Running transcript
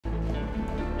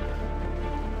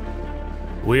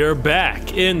We are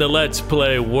back in the Let's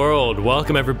Play world.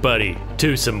 Welcome everybody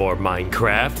to some more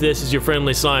Minecraft. This is your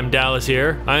friendly slime Dallas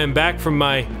here. I am back from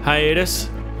my hiatus.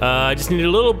 I just needed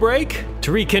a little break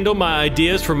to rekindle my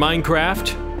ideas for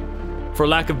Minecraft. For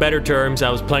lack of better terms, I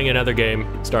was playing another game,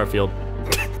 Starfield.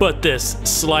 But this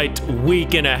slight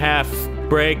week and a half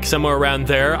break, somewhere around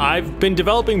there, I've been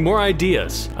developing more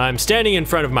ideas. I'm standing in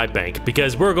front of my bank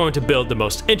because we're going to build the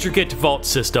most intricate vault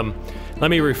system. Let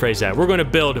me rephrase that. We're going to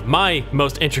build my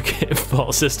most intricate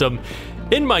vault system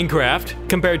in Minecraft,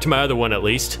 compared to my other one at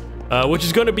least, which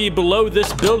is going to be below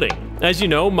this building. As you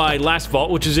know, my last vault,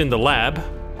 which is in the lab,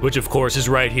 which of course is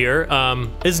right here,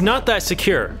 is not that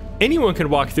secure. Anyone can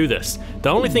walk through this. The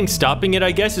only thing stopping it,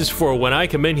 I guess, is for when I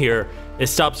come in here, it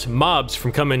stops mobs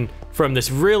from coming from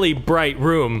this really bright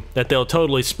room that they'll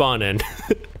totally spawn in.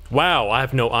 Wow, I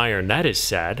have no iron. That is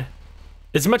sad.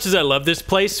 As much as I love this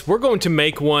place, we're going to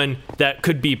make one that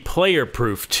could be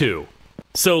player-proof too.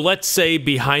 So let's say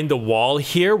behind the wall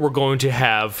here, we're going to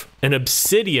have an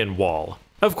obsidian wall.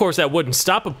 Of course, that wouldn't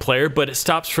stop a player, but it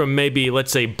stops from maybe,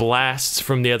 let's say, blasts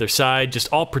from the other side,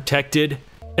 just all protected.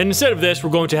 And instead of this, we're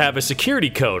going to have a security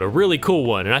code, a really cool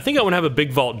one. And I think I want to have a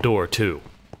big vault door too.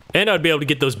 And I'd be able to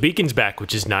get those beacons back,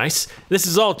 which is nice. This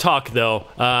is all talk, though.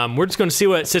 We're just going to see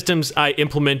what systems I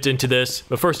implement into this.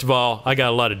 But first of all, I got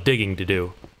a lot of digging to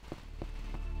do.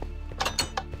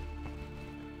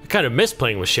 I kind of miss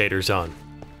playing with shaders on.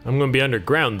 I'm going to be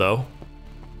underground, though.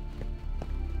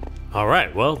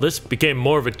 Alright, well, this became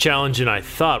more of a challenge than I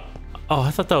thought. Oh,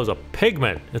 I thought that was a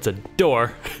pigment. It's a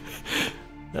door.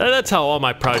 That's how all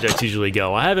my projects usually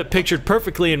go. I have it pictured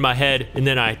perfectly in my head, and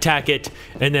then I attack it,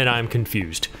 and then I'm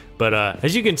confused. But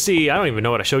as you can see, I don't even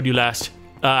know what I showed you last.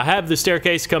 I have the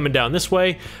staircase coming down this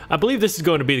way. I believe this is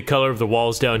going to be the color of the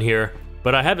walls down here,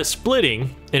 but I have it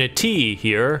splitting in a T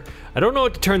here. I don't know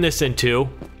what to turn this into.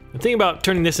 I'm thinking about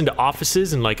turning this into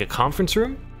offices and like a conference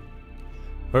room,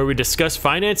 where we discuss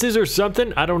finances or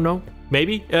something. I don't know,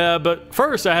 maybe. But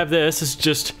first I have this. This is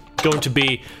just going to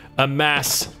be a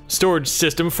mass storage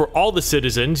system for all the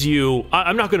citizens.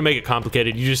 I'm not going to make it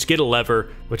complicated. You just get a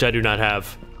lever, which I do not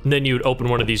have, and then you would open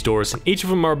one of these doors. And each of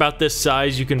them are about this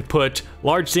size. You can put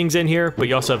large things in here, but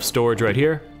you also have storage right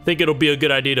here. I think it'll be a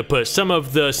good idea to put some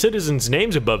of the citizens'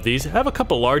 names above these. I have a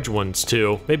couple large ones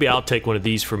too. Maybe I'll take one of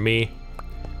these for me.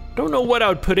 Don't know what I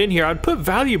would put in here. I'd put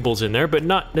valuables in there, but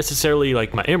not necessarily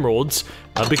like my emeralds,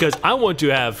 because I want to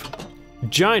have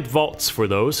giant vaults for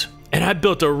those. And I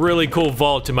built a really cool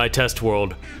vault in my test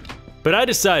world. But I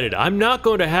decided I'm not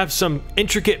going to have some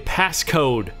intricate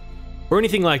passcode or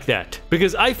anything like that.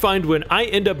 Because I find when I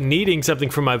end up needing something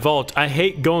from my vault, I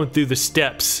hate going through the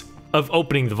steps of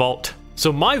opening the vault.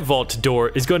 So my vault door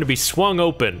is going to be swung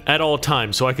open at all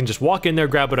times, so I can just walk in there,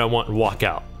 grab what I want, and walk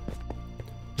out.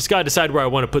 Just gotta decide where I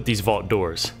want to put these vault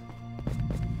doors.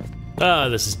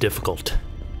 This is difficult.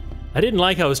 I didn't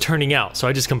like how it was turning out, so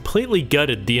I just completely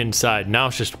gutted the inside. Now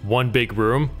it's just one big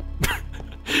room.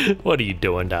 What are you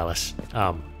doing, Dallas?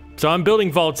 So I'm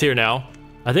building vaults here now.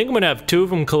 I think I'm gonna have 2 of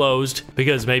them closed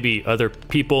because maybe other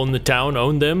people in the town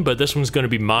own them, but this one's gonna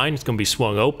be mine. It's gonna be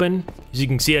swung open. As you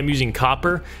can see, I'm using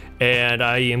copper, and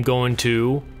I am going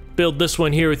to build this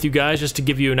one here with you guys just to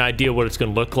give you an idea what it's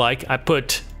gonna look like. I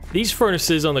put these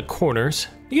furnaces on the corners.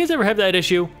 You guys ever have that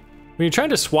issue? When you're trying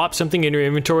to swap something in your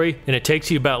inventory and it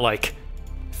takes you about like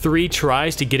 3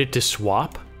 tries to get it to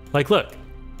swap? Like, look,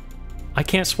 I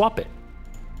can't swap it.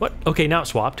 What? Okay, now it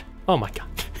swapped. Oh my god.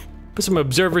 Put some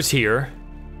observers here.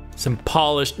 Some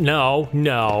polished,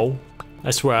 no.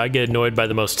 I swear I get annoyed by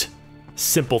the most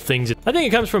simple things. I think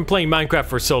it comes from playing Minecraft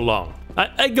for so long.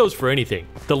 It goes for anything.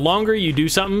 The longer you do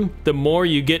something, the more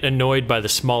you get annoyed by the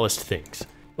smallest things.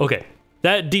 Okay,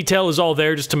 that detail is all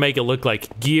there just to make it look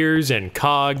like gears and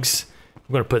cogs.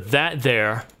 I'm gonna put that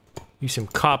there. Use some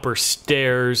copper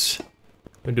stairs.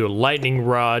 I'm gonna do a lightning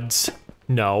rods.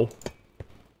 No.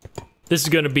 This is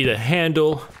gonna be the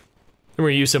handle. And we're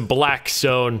gonna use some black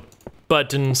stone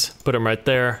buttons. Put them right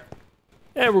there.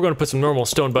 And we're gonna put some normal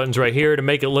stone buttons right here to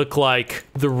make it look like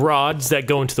the rods that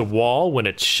go into the wall when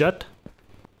it's shut.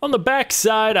 On the back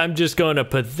side, I'm just gonna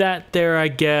put that there, I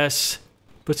guess.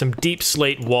 Put some deep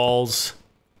slate walls.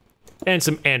 And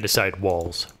some andesite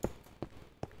walls.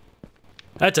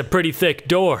 That's a pretty thick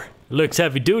door. It looks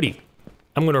heavy duty.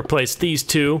 I'm gonna replace these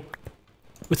 2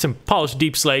 with some polished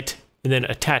deep slate and then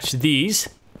attach these.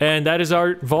 And that is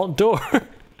our vault door.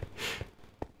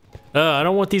 I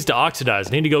don't want these to oxidize.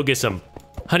 I need to go get some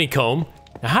honeycomb.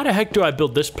 Now how the heck do I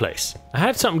build this place? I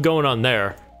have something going on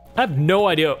there. I have no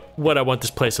idea what I want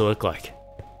this place to look like.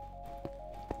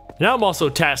 Now I'm also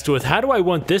tasked with how do I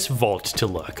want this vault to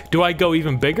look? Do I go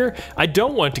even bigger? I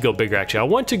don't want to go bigger actually. I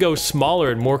want to go smaller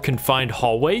and more confined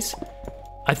hallways.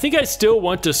 I think I still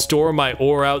want to store my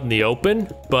ore out in the open,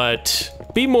 but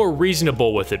be more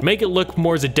reasonable with it. Make it look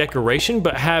more as a decoration,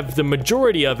 but have the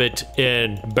majority of it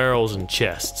in barrels and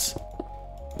chests.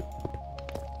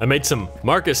 I made some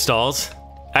market stalls.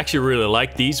 Actually really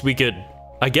like these. We could,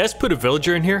 I guess, put a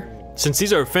villager in here. Since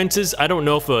these are fences, I don't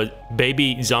know if a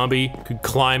baby zombie could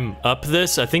climb up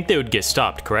this. I think they would get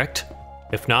stopped, correct?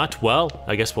 If not, well,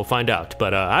 I guess we'll find out.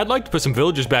 But I'd like to put some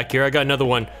villagers back here. I got another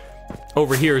one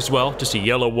over here as well, just a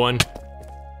yellow one.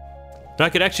 And I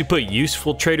could actually put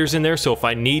useful traders in there, so if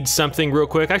I need something real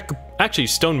quick, I could, actually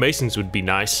stonemasons would be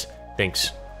nice.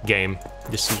 Thanks, game.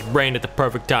 This is rain at the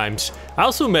perfect times. I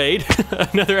also made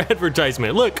another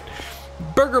advertisement. Look,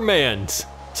 Burger Man's.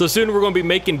 So soon we're going to be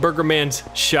making Burger Man's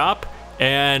shop,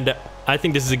 and I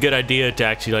think this is a good idea to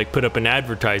actually like put up an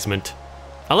advertisement.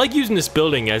 I like using this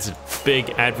building as a big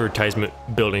advertisement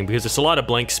building because it's a lot of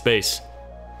blank space.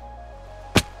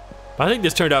 But I think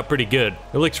this turned out pretty good.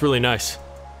 It looks really nice.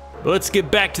 But let's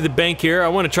get back to the bank here. I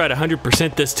want to try to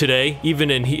 100% this today, even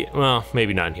in here. Well,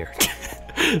 maybe not in here.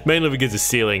 Mainly because of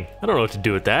ceiling. I don't know what to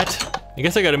do with that. I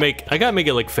guess I gotta make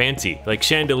it look fancy, like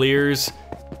chandeliers.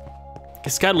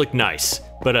 It's gotta look nice.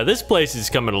 But this place is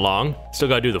coming along. Still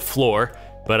gotta do the floor.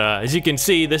 But as you can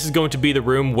see, this is going to be the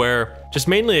room where just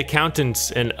mainly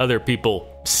accountants and other people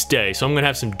stay. So I'm gonna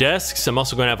have some desks. I'm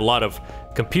also gonna have a lot of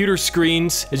computer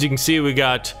screens. As you can see, we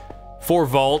got 4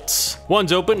 vaults.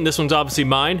 One's open, and this one's obviously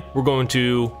mine. We're going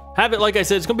to have it, like I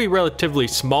said, it's gonna be relatively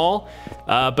small.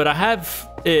 But I have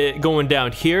it going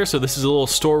down here. So this is a little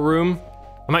storeroom.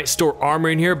 I might store armor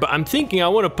in here, but I'm thinking I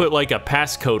wanna put like a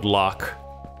passcode lock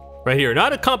right here.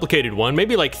 Not a complicated one,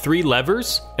 maybe like 3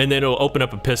 levers, and then it'll open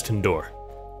up a piston door.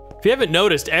 If you haven't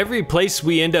noticed, every place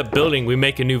we end up building, we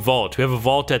make a new vault. We have a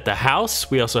vault at the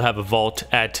house, we also have a vault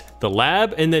at the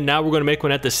lab, and then now we're gonna make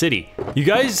one at the city. You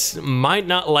guys might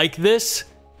not like this,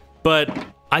 but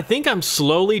I think I'm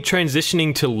slowly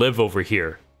transitioning to live over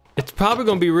here. It's probably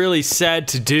gonna be really sad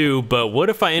to do, but what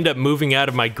if I end up moving out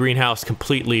of my greenhouse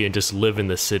completely and just live in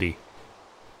the city?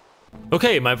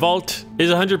 Okay, my vault is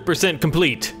 100%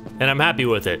 complete, and I'm happy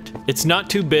with it. It's not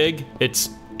too big,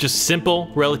 it's just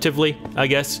simple, relatively, I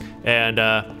guess. And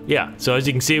yeah, so as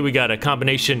you can see, we got a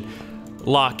combination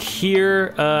lock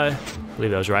here. I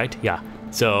believe that was right, yeah.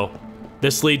 So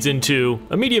this leads into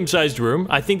a medium-sized room.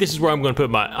 I think this is where I'm gonna put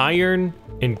my iron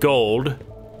and gold.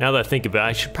 Now that I think of it,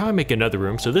 I should probably make another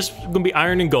room. So this is gonna be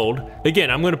iron and gold. Again,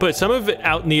 I'm gonna put some of it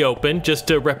out in the open just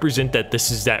to represent that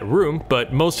this is that room,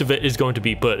 but most of it is going to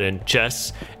be put in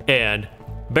chests and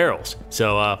barrels.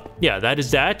 So yeah, that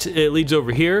is that. It leads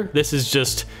over here. This is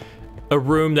just a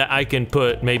room that I can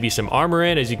put maybe some armor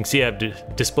in. As you can see, I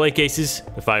have display cases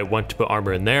if I want to put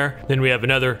armor in there. Then we have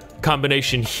another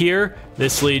combination here.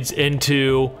 This leads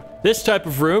into this type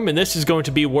of room, and this is going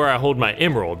to be where I hold my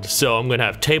emerald. So I'm gonna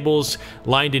have tables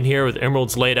lined in here with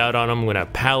emeralds laid out on them. I'm gonna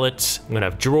have pallets, I'm gonna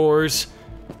have drawers.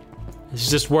 This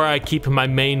is just where I keep my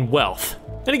main wealth.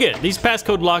 And again, these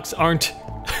passcode locks aren't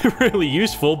really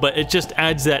useful, but it just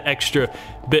adds that extra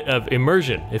bit of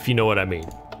immersion, if you know what I mean.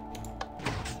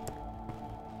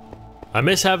 I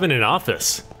miss having an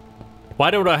office.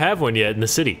 Why don't I have one yet in the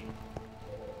city?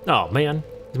 Oh man,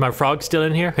 is my frog still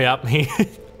in here? Yep.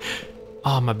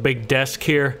 Oh, my big desk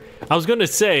here. I was gonna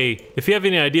say, if you have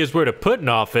any ideas where to put an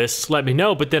office, let me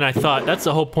know, but then I thought that's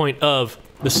the whole point of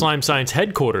the Slime Science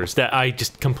headquarters that I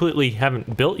just completely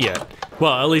haven't built yet.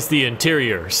 Well, at least the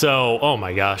interior. So, oh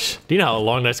my gosh. Do you know how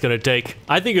long that's gonna take?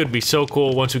 I think it would be so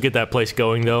cool once we get that place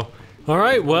going though. All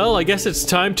right, well, I guess it's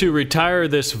time to retire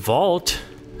this vault.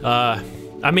 I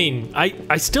mean,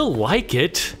 I still like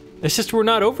it. It's just we're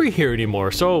not over here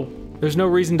anymore, so there's no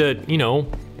reason to, you know,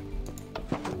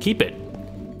 keep it.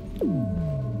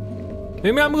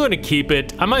 Maybe I'm going to keep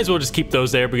it. I might as well just keep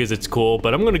those there because it's cool,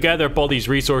 but I'm going to gather up all these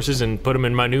resources and put them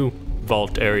in my new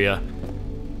vault area.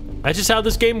 That's just how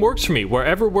this game works for me.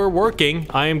 Wherever we're working,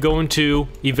 I am going to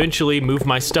eventually move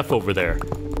my stuff over there.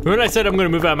 When I said I'm going to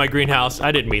move out of my greenhouse,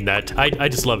 I didn't mean that. I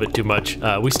just love it too much.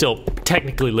 We still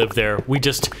technically live there. We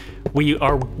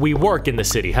work in the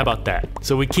city. How about that?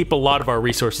 So we keep a lot of our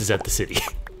resources at the city.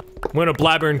 I'm gonna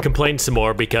blabber and complain some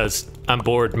more because I'm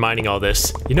bored mining all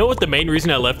this. You know what the main reason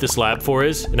I left this lab for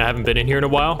is, and I haven't been in here in a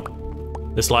while?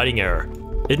 The sliding error.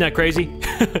 Isn't that crazy?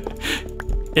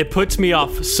 It puts me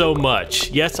off so much.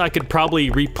 Yes, I could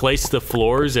probably replace the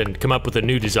floors and come up with a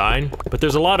new design, but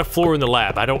there's a lot of floor in the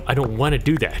lab. I don't want to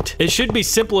do that. It should be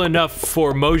simple enough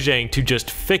for Mojang to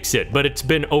just fix it, but it's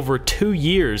been over 2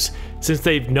 years since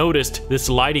they've noticed this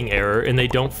lighting error and they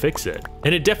don't fix it.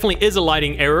 And it definitely is a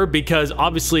lighting error because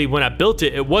obviously when I built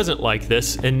it, it wasn't like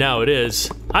this, and now it is.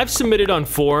 I've submitted on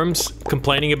forums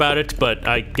complaining about it, but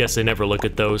I guess I never look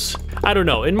at those. I don't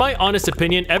know, in my honest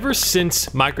opinion, ever since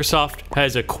Microsoft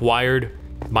has acquired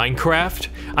Minecraft,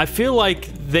 I feel like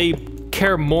they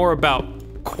care more about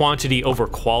quantity over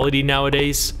quality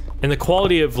nowadays, and the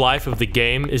quality of life of the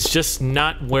game is just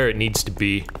not where it needs to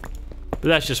be. But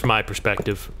that's just my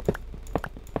perspective.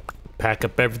 Pack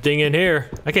up everything in here.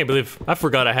 I can't believe I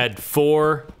forgot I had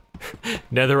 4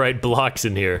 netherite blocks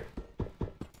in here.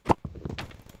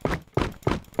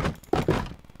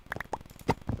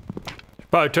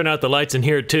 Probably turn out the lights in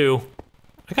here too.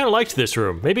 I kind of liked this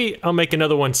room. Maybe I'll make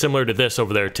another one similar to this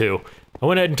over there too. I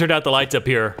went ahead and turned out the lights up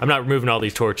here. I'm not removing all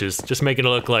these torches, just making it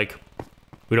look like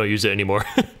we don't use it anymore.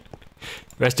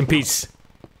 Rest in peace,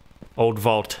 old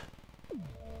vault.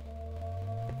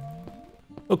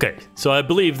 Okay, so I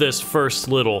believe this first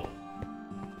little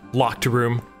locked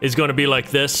room is going to be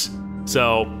like this.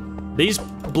 So these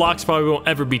blocks probably won't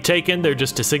ever be taken. They're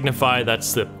just to signify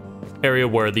that's the area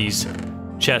where these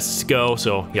chests go.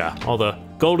 So yeah, all the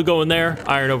gold to go in there,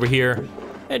 iron over here,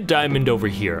 and diamond over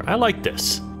here. I like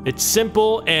this. It's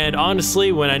simple, and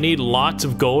honestly, when I need lots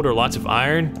of gold or lots of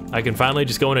iron, I can finally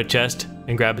just go in a chest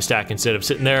and grab a stack instead of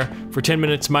sitting there for 10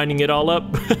 minutes mining it all up.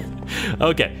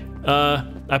 Okay,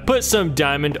 I put some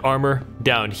diamond armor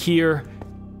down here.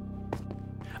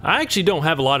 I actually don't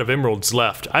have a lot of emeralds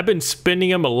left. I've been spending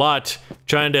them a lot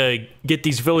trying to get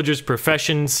these villagers'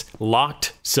 professions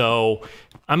locked, so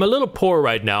I'm a little poor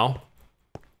right now,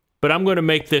 but I'm gonna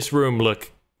make this room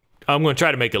look, I'm gonna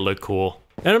try to make it look cool.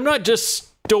 And I'm not just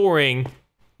storing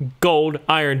gold,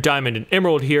 iron, diamond, and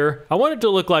emerald here. I want it to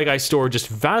look like I store just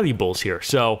valuables here.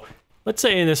 So let's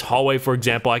say in this hallway, for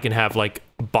example, I can have like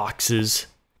boxes.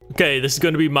 Okay, this is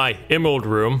gonna be my emerald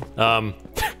room.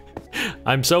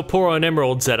 I'm so poor on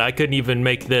emeralds that I couldn't even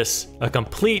make this a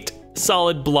complete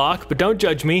solid block, but don't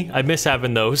judge me, I miss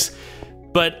having those.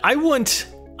 But I'm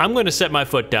gonna set my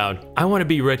foot down. I wanna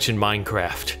be rich in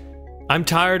Minecraft. I'm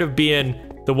tired of being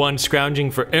the one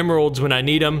scrounging for emeralds when I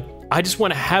need them. I just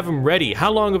wanna have them ready.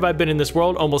 How long have I been in this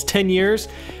world? Almost 10 years,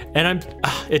 and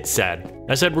it's sad.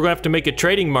 I said we're gonna have to make a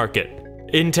trading market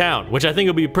in town, which I think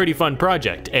will be a pretty fun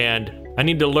project, and I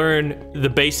need to learn the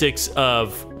basics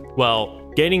of,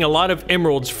 well, gaining a lot of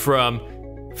emeralds from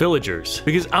villagers,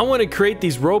 because I want to create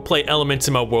these roleplay elements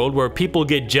in my world where people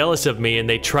get jealous of me and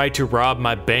they try to rob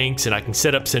my banks, and I can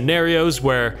set up scenarios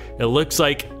where it looks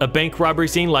like a bank robbery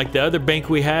scene like the other bank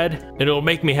we had, and it'll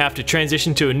make me have to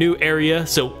transition to a new area,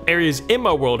 so areas in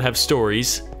my world have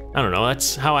stories. I don't know,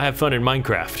 that's how I have fun in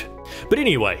Minecraft. But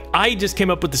anyway, I just came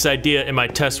up with this idea in my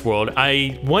test world.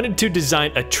 I wanted to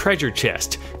design a treasure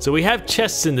chest. So we have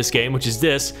chests in this game, which is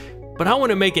this, but I want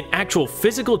to make an actual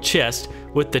physical chest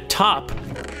with the top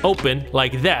open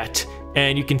like that,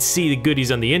 and you can see the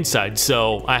goodies on the inside.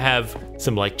 So I have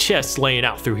some like chests laying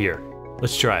out through here.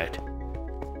 Let's try it.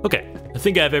 Okay, I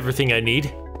think I have everything I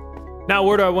need. Now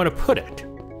where do I want to put it?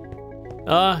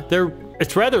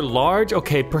 It's rather large.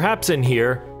 Okay, perhaps in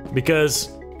here,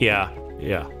 because yeah.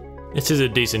 This is a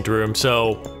decent room,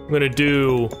 so I'm gonna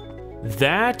do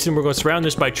that, and we're gonna surround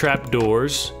this by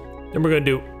trapdoors. Then we're gonna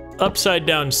do upside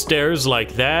down stairs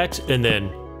like that, and then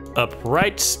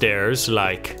upright stairs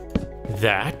like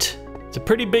that. It's a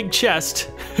pretty big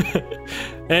chest.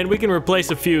 And we can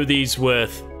replace a few of these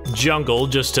with jungle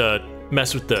just to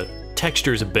mess with the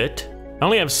textures a bit. I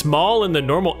only have small and the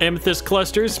normal amethyst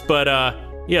clusters, but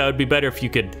yeah, it'd be better if you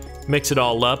could mix it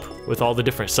all up with all the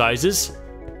different sizes.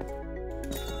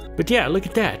 But yeah, look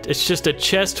at that. It's just a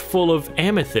chest full of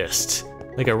amethysts.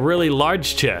 Like a really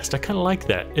large chest. I kind of like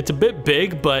that. It's a bit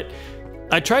big, but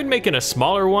I tried making a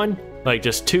smaller one, like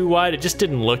just too wide. It just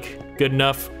didn't look good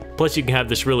enough. Plus you can have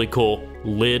this really cool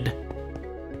lid.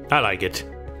 I like it.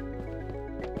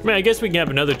 I mean, I guess we can have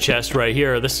another chest right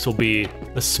here. This will be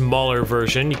a smaller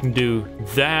version. You can do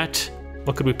that.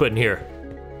 What could we put in here?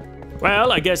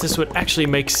 Well, I guess this would actually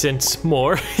make sense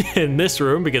more in this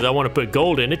room because I want to put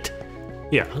gold in it.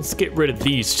 Yeah, let's get rid of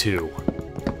these two.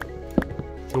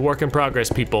 It's a work in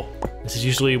progress, people. This is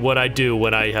usually what I do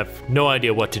when I have no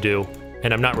idea what to do,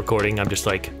 and I'm not recording. I'm just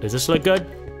like, does this look good?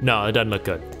 No, it doesn't look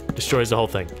good. Destroys the whole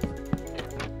thing.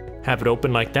 Have it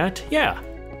open like that? Yeah.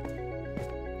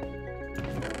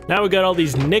 Now we got all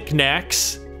these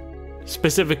knickknacks,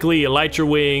 specifically elytra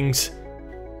wings,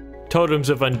 totems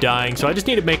of undying. So I just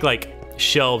need to make like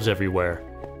shelves everywhere.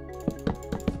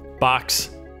 Box.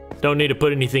 Don't need to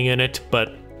put anything in it,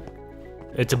 but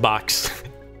it's a box.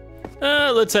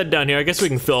 Let's head down here. I guess we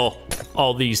can fill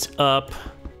all these up.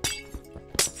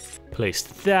 Place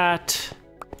that.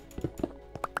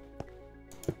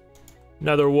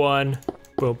 Another one.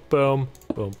 Boom, boom,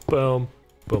 boom, boom,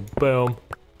 boom, boom,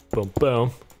 boom,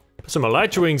 boom. Put some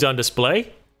elytra wings on display.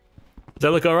 Does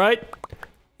that look all right?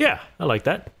 Yeah, I like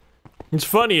that. What's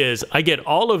funny is I get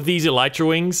all of these elytra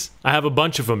wings. I have a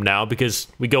bunch of them now because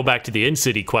we go back to the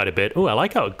in-city quite a bit. Oh, I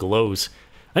like how it glows.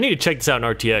 I need to check this out in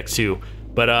RTX too.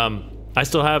 But I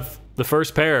still have the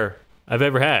first pair I've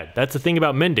ever had. That's the thing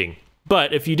about mending.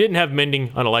 But if you didn't have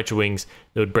mending on elytra wings,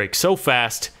 they would break so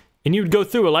fast, and you'd go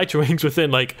through elytra wings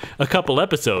within like a couple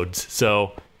episodes.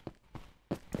 So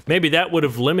maybe that would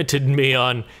have limited me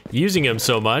on using them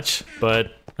so much,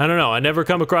 but I don't know. I never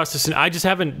come across this. I just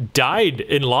haven't died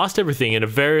and lost everything in a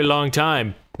very long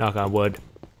time. Knock on wood.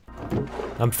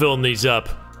 I'm filling these up.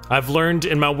 I've learned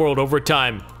in my world over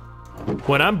time,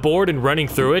 when I'm bored and running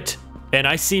through it, and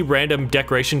I see random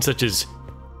decorations such as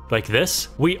like this,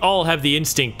 we all have the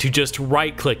instinct to just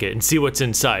right-click it and see what's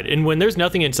inside. And when there's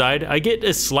nothing inside, I get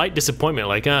a slight disappointment,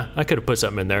 like, I could have put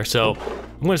something in there. So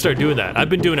I'm gonna start doing that. I've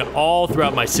been doing it all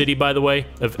throughout my city, by the way.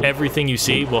 Of everything you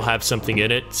see will have something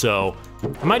in it. So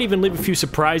I might even leave a few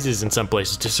surprises in some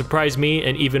places to surprise me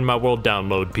and even my world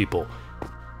download people.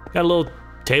 Got a little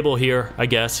table here, I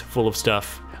guess, full of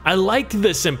stuff. I like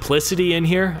the simplicity in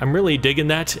here. I'm really digging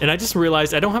that. And I just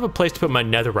realized I don't have a place to put my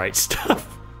netherite stuff.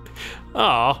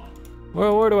 Aw,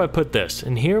 where do I put this?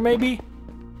 In here, maybe?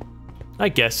 I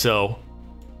guess so.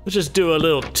 Let's just do a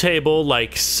little table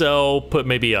like so. Put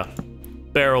maybe a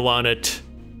barrel on it.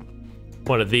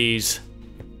 One of these.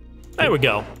 There we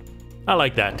go. I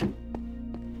like that.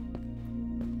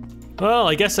 Well,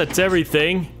 I guess that's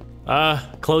everything.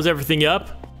 Close everything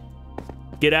up.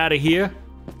 Get out of here.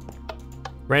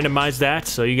 Randomize that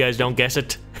so you guys don't guess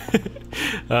it.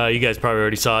 You guys probably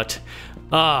already saw it.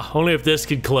 Only if this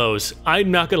could close.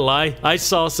 I'm not gonna lie, I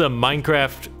saw some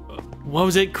Minecraft, what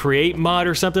was it, create mod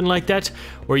or something like that,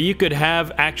 where you could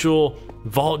have actual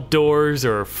vault doors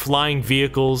or flying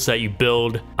vehicles that you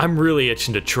build. I'm really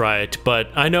itching to try it, but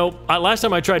I know, last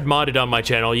time I tried modded on my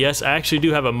channel, yes, I actually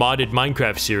do have a modded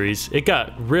Minecraft series. It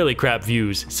got really crap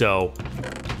views, so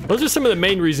those are some of the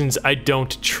main reasons I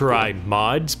don't try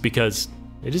mods, because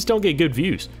they just don't get good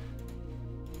views.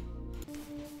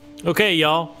 Okay,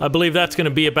 y'all, I believe that's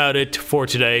gonna be about it for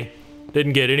today.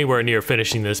 Didn't get anywhere near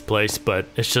finishing this place, but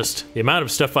it's just the amount of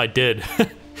stuff I did.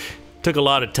 Took a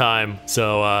lot of time,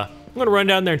 so I'm gonna run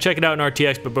down there and check it out in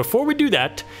RTX, but before we do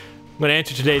that, I'm gonna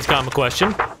answer today's comment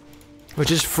question,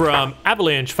 which is from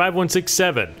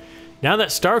Avalanche5167. Now that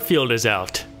Starfield is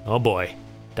out, oh boy,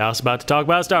 Dallas about to talk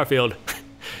about Starfield.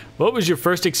 What was your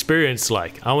first experience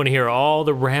like? I wanna hear all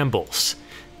the rambles.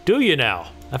 Do you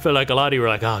now? I feel like a lot of you were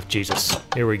like, oh, Jesus,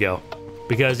 here we go.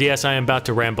 Because, yes, I am about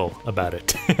to ramble about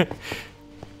it. But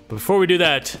before we do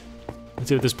that, let's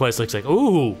see what this place looks like.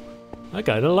 Ooh, I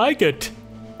kinda like it.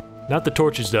 Not the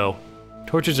torches, though.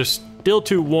 Torches are still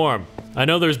too warm. I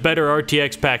know there's better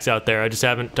RTX packs out there, I just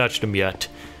haven't touched them yet.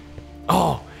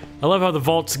 Oh, I love how the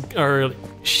vaults are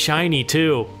shiny,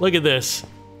 too. Look at this.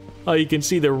 Oh, you can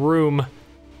see the room.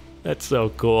 That's so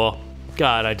cool.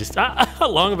 God, how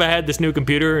long have I had this new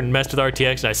computer and messed with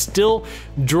RTX, and I still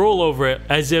drool over it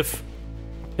as if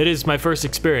it is my first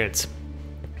experience.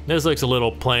 This looks a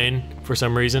little plain for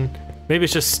some reason. Maybe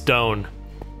it's just stone.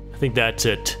 I think that's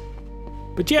it.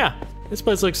 But yeah, this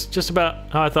place looks just about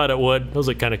how I thought it would. Those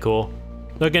look kind of cool.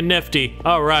 Looking nifty.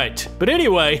 All right. But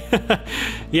anyway,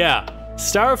 yeah,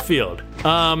 Starfield.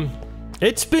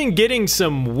 It's been getting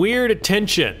some weird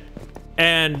attention.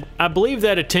 And I believe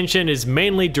that attention is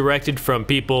mainly directed from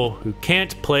people who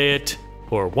can't play it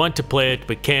or want to play it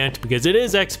but can't because it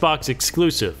is Xbox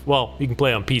exclusive. Well, you can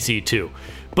play on PC too.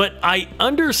 But I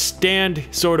understand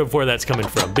sort of where that's coming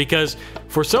from because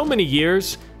for so many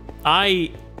years,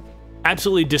 I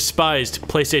absolutely despised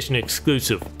PlayStation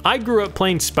exclusive. I grew up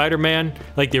playing Spider-Man,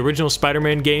 like the original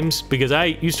Spider-Man games, because I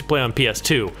used to play on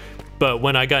PS2. But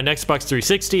when I got an Xbox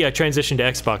 360, I transitioned to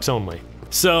Xbox only.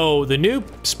 So the new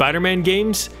Spider-Man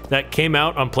games that came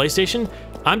out on PlayStation,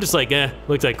 I'm just like,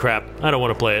 looks like crap. I don't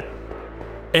want to play it.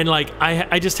 And like,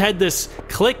 I just had this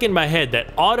click in my head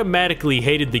that automatically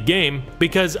hated the game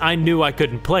because I knew I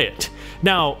couldn't play it.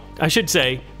 Now, I should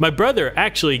say, my brother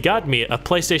actually got me a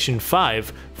PlayStation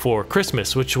 5 for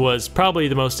Christmas, which was probably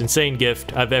the most insane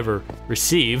gift I've ever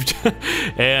received.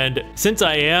 And since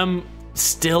I am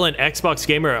still an Xbox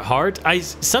gamer at heart, I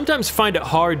sometimes find it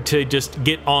hard to just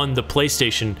get on the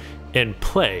PlayStation and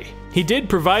play. He did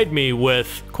provide me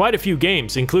with quite a few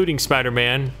games, including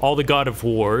Spider-Man, all the God of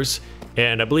Wars,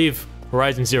 and I believe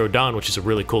Horizon Zero Dawn, which is a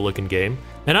really cool looking game.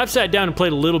 And I've sat down and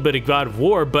played a little bit of God of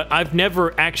War, but I've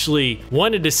never actually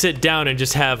wanted to sit down and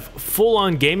just have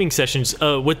full-on gaming sessions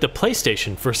with the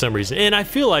PlayStation for some reason. And I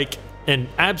feel like an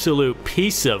absolute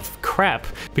piece of crap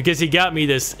because he got me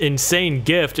this insane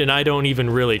gift and I don't even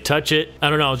really touch it. I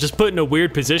don't know, I was just put in a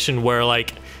weird position where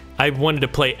like I wanted to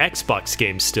play Xbox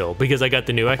games still because I got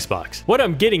the new Xbox. What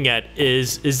I'm getting at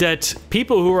is that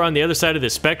people who are on the other side of the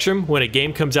spectrum, when a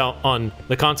game comes out on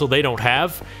the console they don't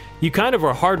have, you kind of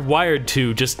are hardwired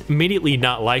to just immediately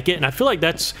not like it. And I feel like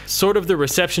that's sort of the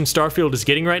reception Starfield is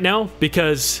getting right now,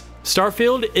 because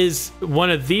Starfield is one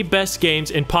of the best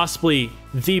games and possibly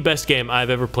the best game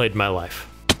I've ever played in my life.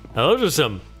 Now those are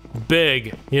some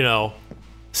big, you know,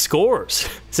 scores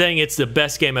saying it's the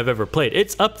best game I've ever played.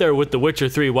 It's up there with The Witcher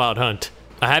 3 Wild Hunt.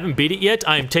 I haven't beat it yet.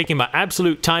 I am taking my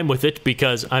absolute time with it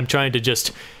because I'm trying to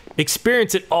just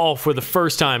experience it all for the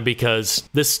first time, because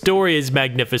the story is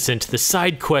magnificent, the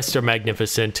side quests are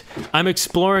magnificent. I'm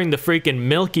exploring the freaking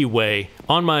Milky Way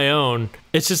on my own.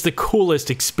 It's just the coolest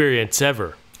experience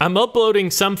ever. I'm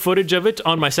uploading some footage of it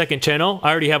on my second channel.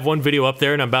 I already have one video up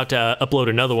there and I'm about to upload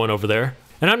another one over there.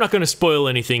 And I'm not going to spoil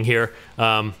anything here,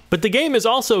 but the game is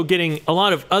also getting a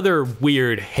lot of other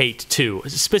weird hate too.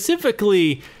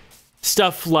 Specifically,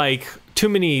 stuff like too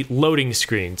many loading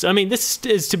screens. I mean, this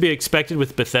is to be expected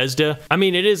with Bethesda. I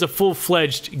mean, it is a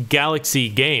full-fledged galaxy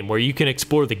game where you can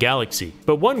explore the galaxy.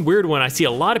 But one weird one I see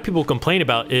a lot of people complain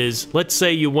about is, let's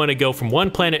say you want to go from one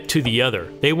planet to the other.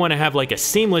 They want to have like a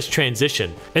seamless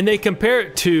transition. And they compare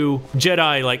it to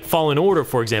Jedi like Fallen Order,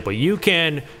 for example. You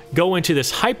can go into this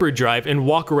hyperdrive and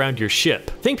walk around your ship.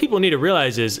 The thing people need to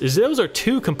realize is those are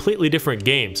two completely different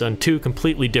games on two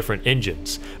completely different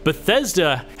engines.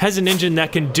 Bethesda has an engine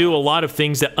that can do a lot of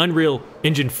things that Unreal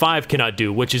Engine 5 cannot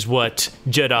do, which is what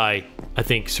Jedi, I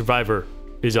think, Survivor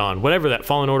is on. Whatever that,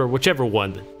 Fallen Order, whichever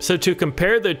one. So to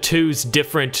compare the two's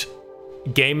different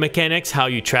game mechanics, how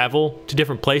you travel to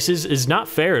different places, is not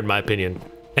fair in my opinion.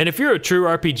 And if you're a true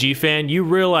RPG fan, you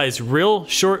realize real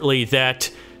shortly that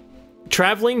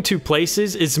traveling to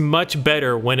places is much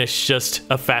better when it's just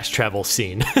a fast travel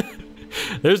scene.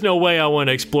 There's no way I want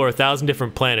to explore 1,000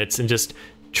 different planets and just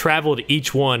travel to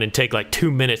each one and take like 2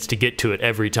 minutes to get to it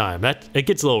every time. It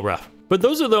gets a little rough. But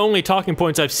those are the only talking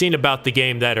points I've seen about the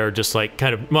game that are just like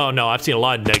kind of, well, no, I've seen a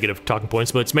lot of negative talking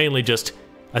points, but it's mainly just,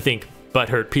 I think,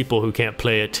 butthurt people who can't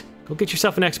play it. Go get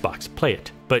yourself an Xbox, play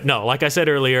it. But no, like I said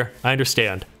earlier, I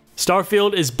understand.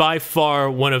 Starfield is by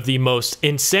far one of the most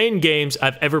insane games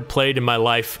I've ever played in my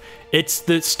life. It's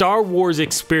the Star Wars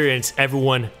experience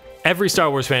every Star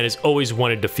Wars fan has always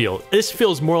wanted to feel. This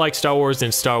feels more like Star Wars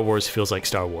than Star Wars feels like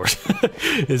Star Wars.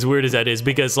 As weird as that is,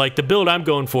 because like the build I'm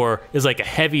going for is like a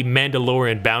heavy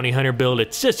Mandalorian bounty hunter build.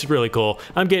 It's just really cool.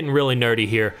 I'm getting really nerdy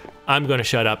here. I'm gonna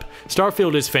shut up.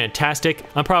 Starfield is fantastic.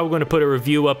 I'm probably gonna put a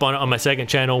review up on my second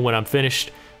channel when I'm finished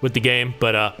with the game,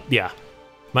 but yeah.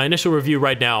 My initial review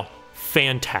right now,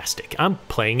 fantastic. I'm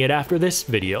playing it after this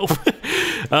video.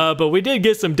 But we did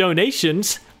get some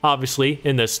donations, obviously,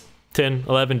 in this 10,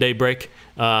 11 day break.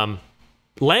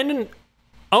 Landon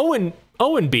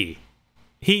Owen B.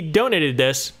 He donated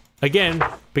this, again,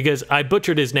 because I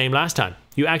butchered his name last time.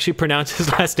 You actually pronounce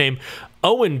his last name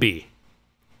Owen B.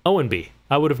 Owen B.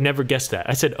 I would have never guessed that.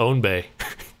 I said Owen Bay.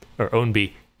 Or Owen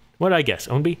B. What did I guess?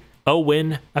 Owen B?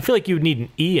 Owen. I feel like you would need an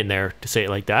E in there to say it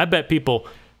like that. I bet people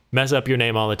mess up your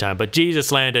name all the time. But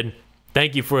Jesus, Landon,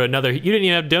 thank you for another. You didn't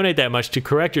even have to donate that much to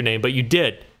correct your name, but you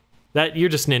did. You're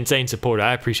just an insane supporter.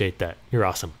 I appreciate that. You're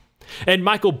awesome. And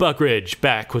Michael Buckridge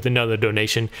back with another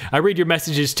donation. I read your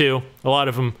messages too. A lot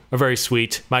of them are very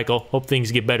sweet. Michael, hope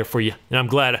things get better for you. And I'm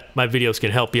glad my videos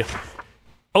can help you.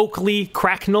 Oakley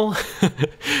Cracknell.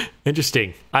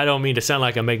 Interesting. I don't mean to sound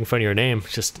like I'm making fun of your name.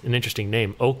 It's just an interesting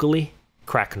name. Oakley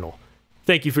Cracknell.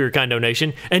 Thank you for your kind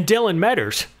donation. And Dylan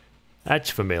Medders.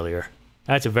 That's familiar.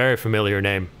 That's a very familiar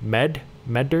name.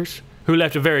 Medders? Who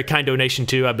left a very kind donation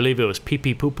too. I believe it was Pee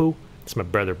Pee Poo Poo. That's my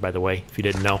brother, by the way, if you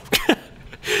didn't know.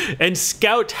 And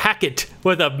Scout Hackett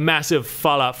with a massive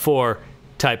Fallout 4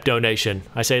 type donation.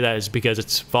 I say that is because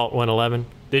it's Vault 111.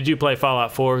 Did you play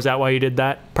Fallout 4? Is that why you did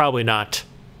that? Probably not.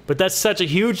 But that's such a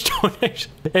huge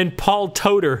donation. And Paul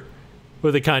Toter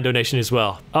with a kind donation as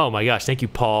well. Oh my gosh, thank you,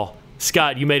 Paul.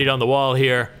 Scott, you made it on the wall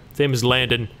here. Same as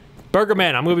Landon. Burger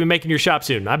Man, I'm going to be making your shop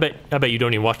soon. I bet you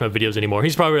don't even watch my videos anymore.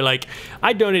 He's probably like,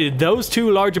 I donated those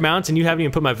 2 large amounts and you haven't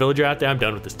even put my villager out there. I'm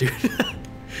done with this dude.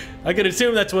 I could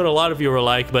assume that's what a lot of you are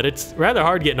like, but it's rather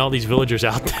hard getting all these villagers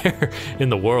out there in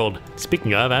the world.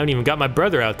 Speaking of, I haven't even got my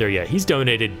brother out there yet. He's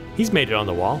donated. He's made it on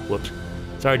the wall. Whoops.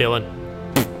 Sorry, Dylan.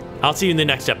 I'll see you in the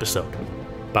next episode.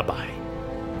 Bye-bye.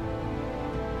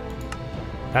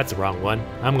 That's the wrong one.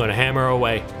 I'm going to hammer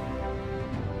away.